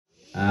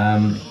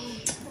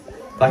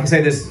Like I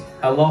say, there's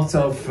a lot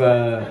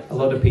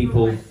of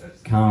people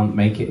can't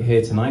make it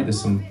here tonight.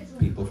 There's some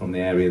people from the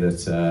area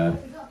that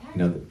you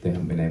know, they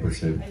haven't been able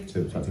to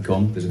actually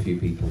come. There's a few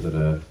people that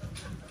are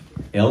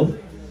ill,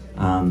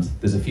 and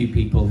there's a few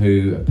people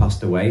who have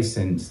passed away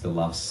since the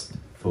last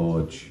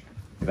Forge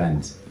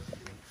event.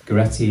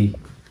 Goretti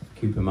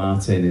Cooper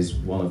Martin is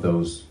one of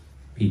those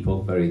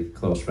people, very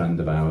close friend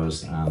of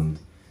ours, and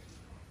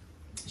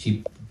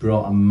she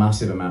brought a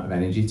massive amount of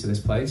energy to this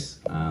place,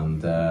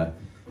 and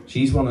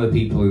she's one of the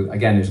people who,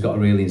 again, who's got a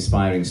really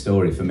inspiring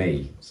story for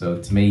me. So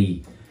to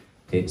me,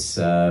 it's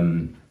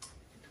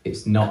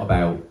not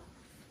about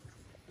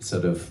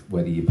sort of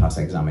whether you pass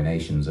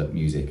examinations at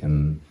music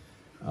and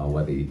or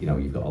whether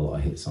you've got a lot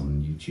of hits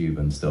on YouTube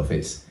and stuff.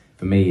 It's,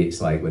 for me,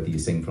 it's like whether you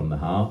sing from the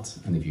heart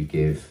and if you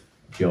give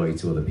joy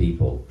to other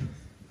people.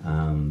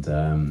 And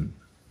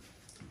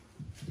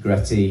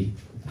Goretti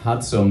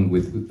had sung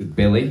with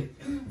Billy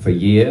for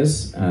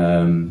years,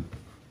 and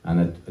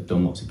had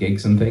done lots of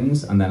gigs and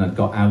things, and then had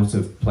got out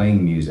of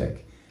playing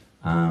music.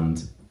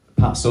 And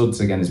Pat Sudds,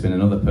 again, has been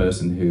another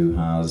person who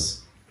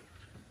has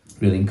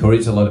really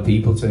encouraged a lot of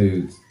people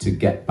to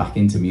get back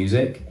into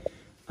music.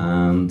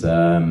 And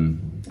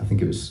I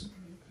think it was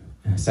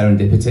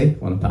serendipity,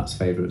 one of Pat's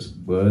favourite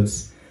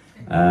words,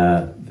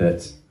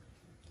 that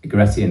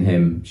Goretti and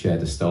him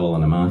shared a stall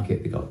on a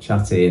market. They got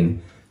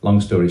chatting. Long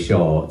story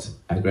short,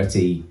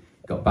 Goretti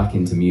got back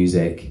into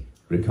music,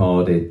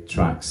 recorded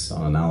tracks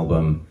on an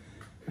album,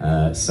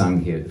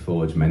 sang here at the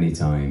Forge many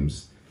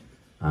times,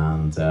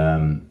 and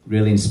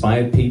really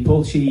inspired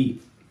people. She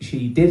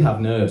did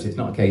have nerves. It's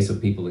not a case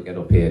of people that get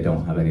up here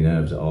don't have any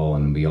nerves at all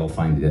and we all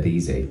find it dead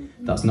easy.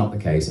 That's not the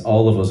case.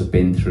 All of us have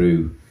been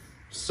through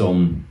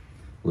some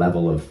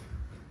level of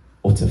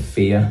utter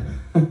fear.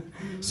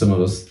 Some of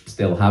us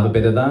still have a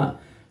bit of that.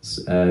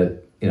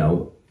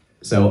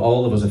 So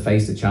all of us have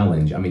faced a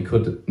challenge, and we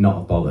could not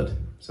have bothered.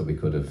 So we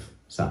could have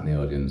sat in the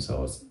audience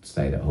or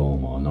stayed at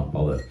home or not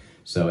bothered.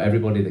 So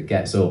everybody that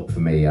gets up, for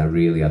me, I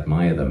really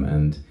admire them.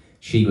 And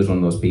she was one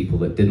of those people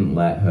that didn't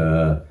let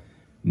her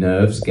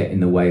nerves get in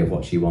the way of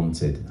what she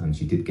wanted, and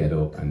she did get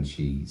up and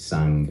she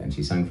sang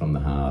from the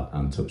heart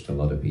and touched a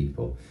lot of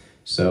people.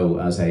 So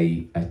as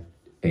a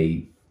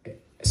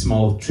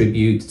small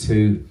tribute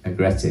to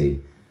Goretti,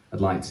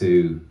 I'd like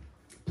to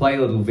play a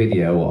little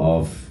video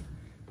of,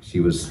 she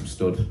was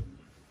stood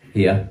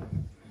here.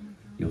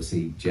 You'll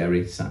see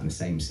Jerry sat in the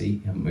same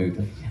seat, haven't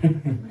moved.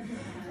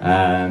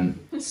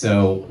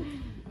 So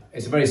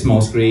it's a very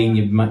small screen.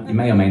 You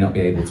may or may not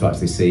be able to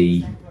actually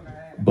see,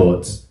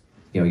 but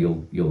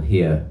you'll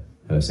hear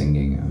her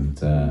singing,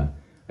 and I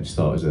just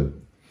thought it was a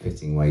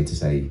fitting way to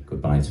say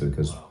goodbye to her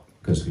because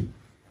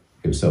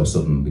it was so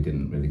sudden we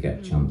didn't really get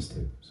a chance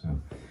to. So,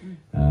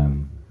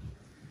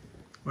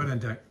 well done,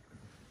 Jack.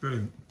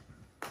 Brilliant.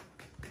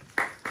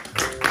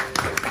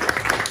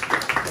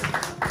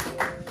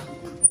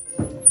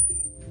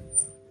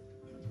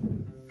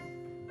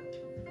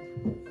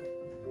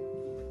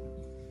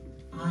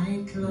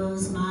 I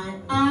close my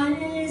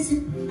eyes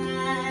at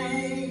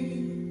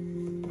night,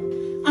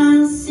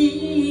 I'll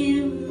see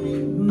you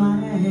in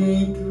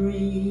my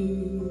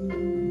dreams.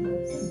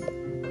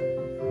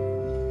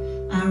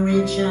 I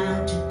reach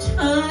out to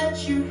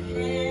touch your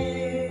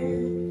hair,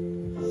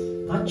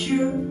 but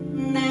you're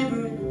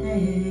never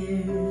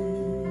there.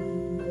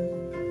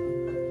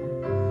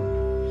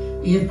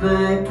 If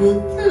I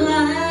could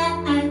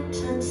fly, I'd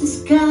touch the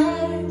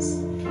skies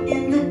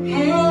in the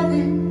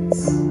heavens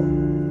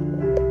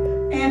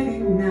every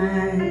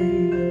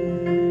night,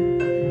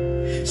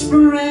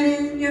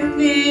 spreading your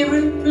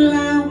favorite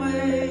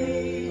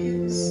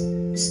flowers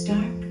as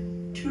dark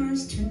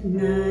turns to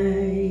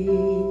night.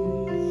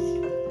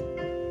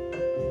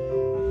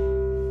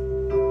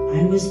 I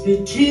whisper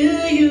to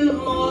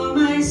you all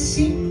my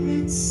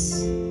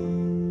secrets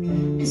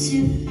as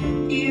if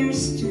you're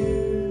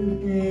still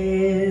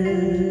there.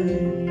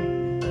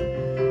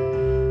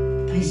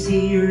 I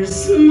see your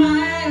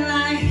smile,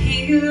 I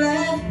hear your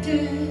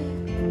laughter.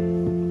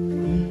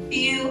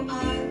 You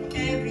are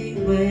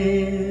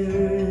everywhere.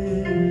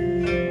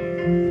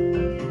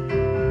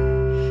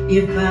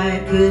 If I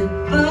could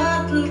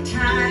bottle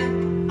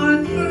time,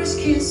 our first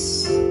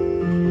kiss,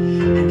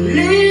 I'd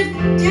live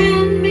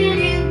 10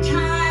 million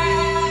times.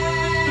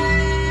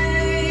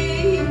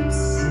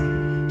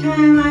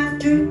 Time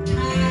after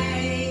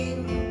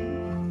time,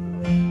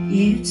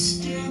 you'd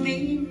still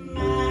be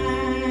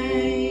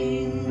mine.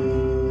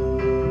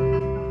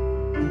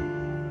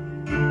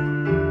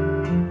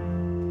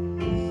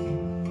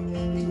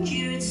 That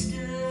you'd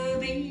still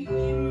be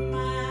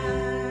mine.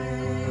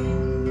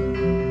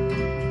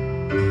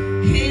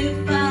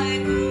 If I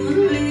could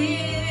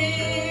live,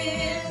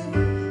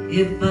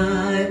 if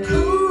I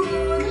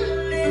could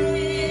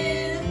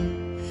live,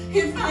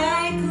 if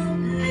I could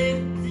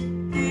live the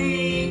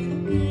day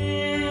again,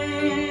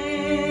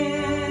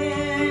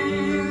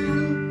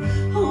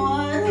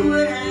 what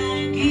would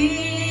I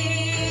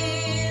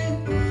give?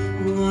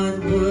 What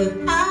would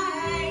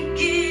I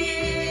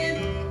give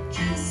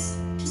just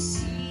to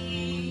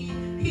see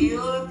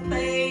your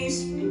face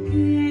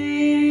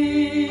again?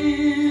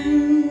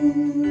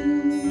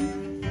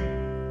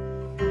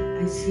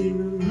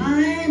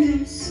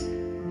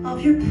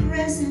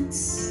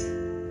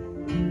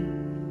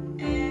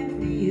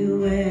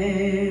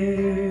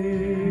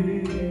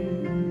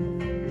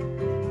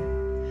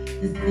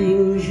 the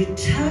things you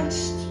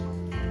touched,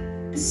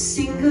 a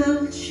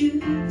single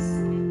choose,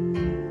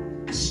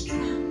 a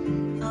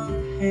strand of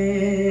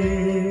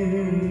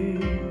hair.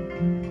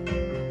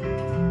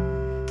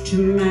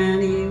 Too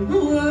many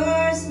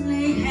words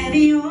lay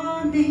heavy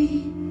on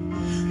me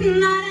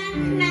that I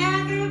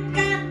never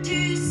got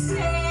to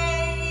say,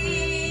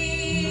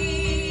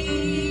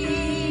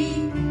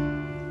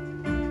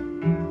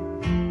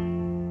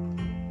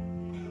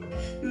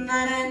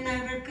 that I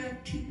never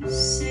got to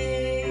say.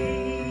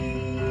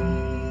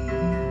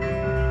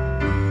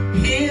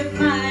 If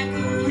I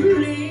could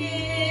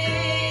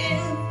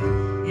live,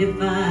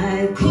 if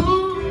I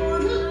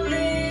could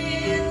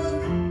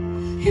live,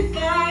 if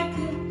I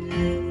could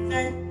live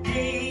that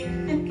day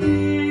again,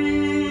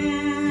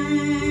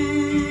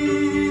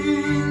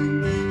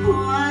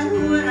 what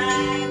would I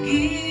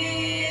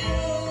give,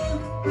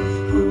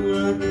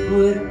 what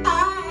would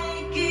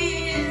I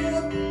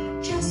give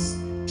just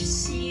to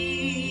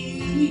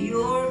see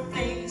your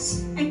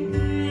face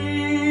again?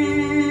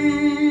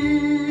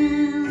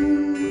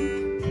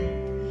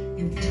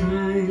 If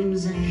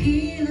time's a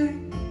healer,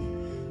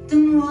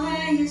 then why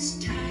is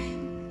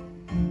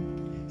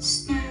time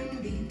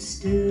standing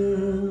still?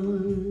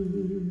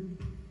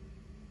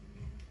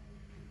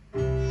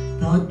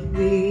 Thought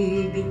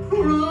we'd be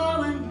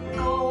growing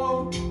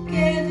old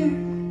together,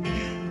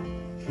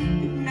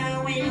 but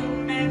now we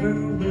never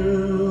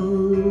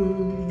will.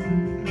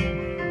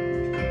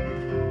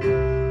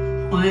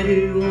 Why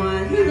do I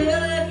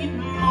love you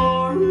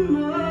more and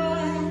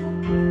more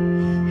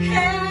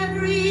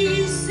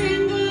every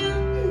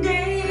single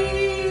day?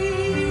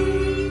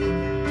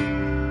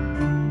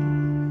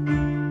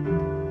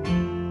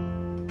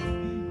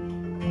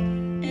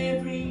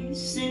 Every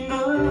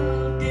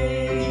single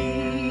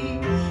day,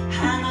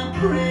 and I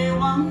pray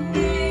one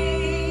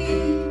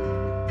day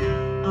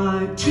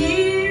our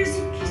tears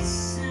and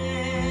kisses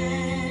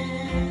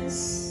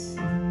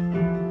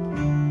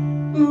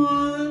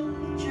will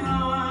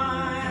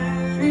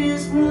join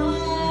as one.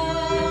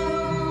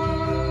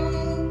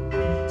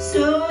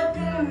 So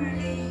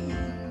darling,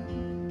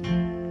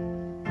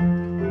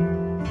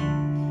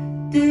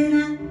 did I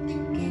the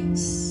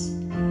gates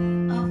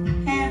of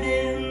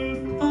heaven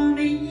for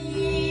me?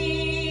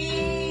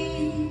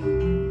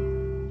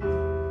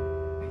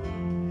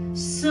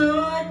 So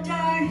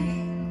darling,